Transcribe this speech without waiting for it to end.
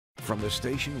from the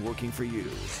station working for you.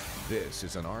 This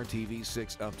is an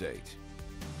RTV6 update.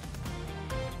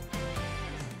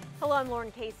 Hello, I'm Lauren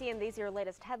Casey, and these are your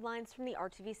latest headlines from the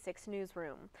RTV6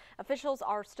 newsroom. Officials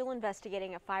are still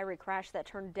investigating a fiery crash that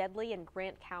turned deadly in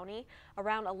Grant County.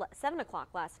 Around 7 o'clock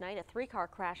last night, a three-car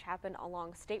crash happened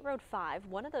along State Road 5.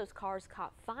 One of those cars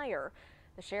caught fire.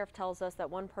 The sheriff tells us that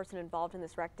one person involved in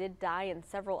this wreck did die and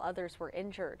several others were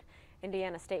injured.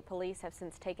 Indiana State Police have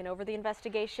since taken over the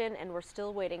investigation, and we're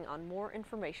still waiting on more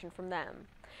information from them.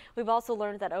 We've also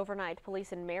learned that overnight,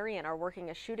 police in Marion are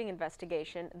working a shooting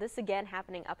investigation, this again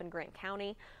happening up in Grant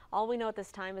County. All we know at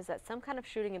this time is that some kind of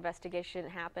shooting investigation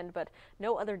happened, but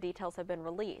no other details have been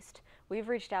released. We've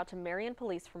reached out to Marion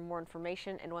Police for more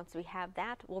information, and once we have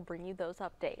that, we'll bring you those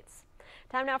updates.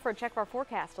 Time now for a check of our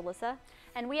forecast, Alyssa.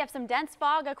 And we have some dense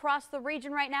fog across the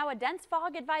region right now. A dense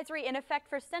fog advisory in effect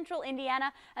for central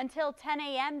Indiana until 10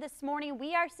 a.m. this morning.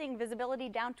 We are seeing visibility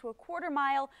down to a quarter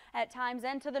mile at times,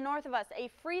 and to the north of us, a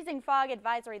freezing fog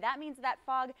advisory. That means that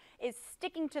fog is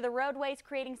sticking to the roadways,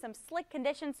 creating some slick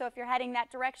conditions. So if you're heading that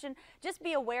direction, just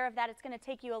be aware of that. It's going to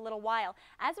take you a little while.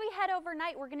 As we head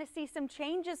overnight, we're going to see some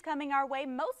changes coming our way.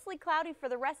 Mostly cloudy for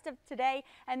the rest of today,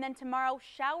 and then tomorrow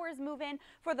showers move in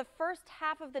for the first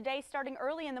half of the day. Starting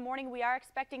early in the morning, we are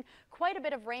expecting quite a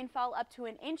bit of rainfall, up to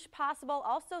an inch possible.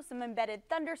 Also some embedded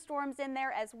thunderstorms in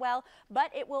there as well,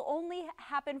 but it will only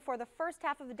happen for the first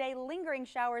half of the day. Lingering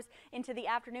showers into the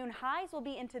afternoon. Highs will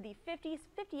be into the 50s,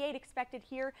 58 expected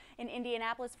here in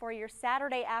Indianapolis for your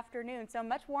Saturday afternoon. So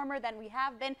much warmer than we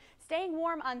have been. Staying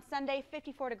warm on Sunday,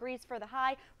 54 degrees for the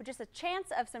high, with just a chance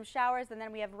of some showers, and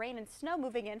then we have rain and snow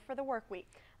moving in for the work week.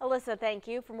 Alyssa, thank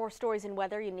you. For more stories and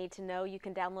weather you need to know, you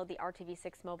can download the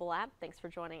RTV6 mobile app. Thanks for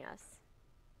joining us.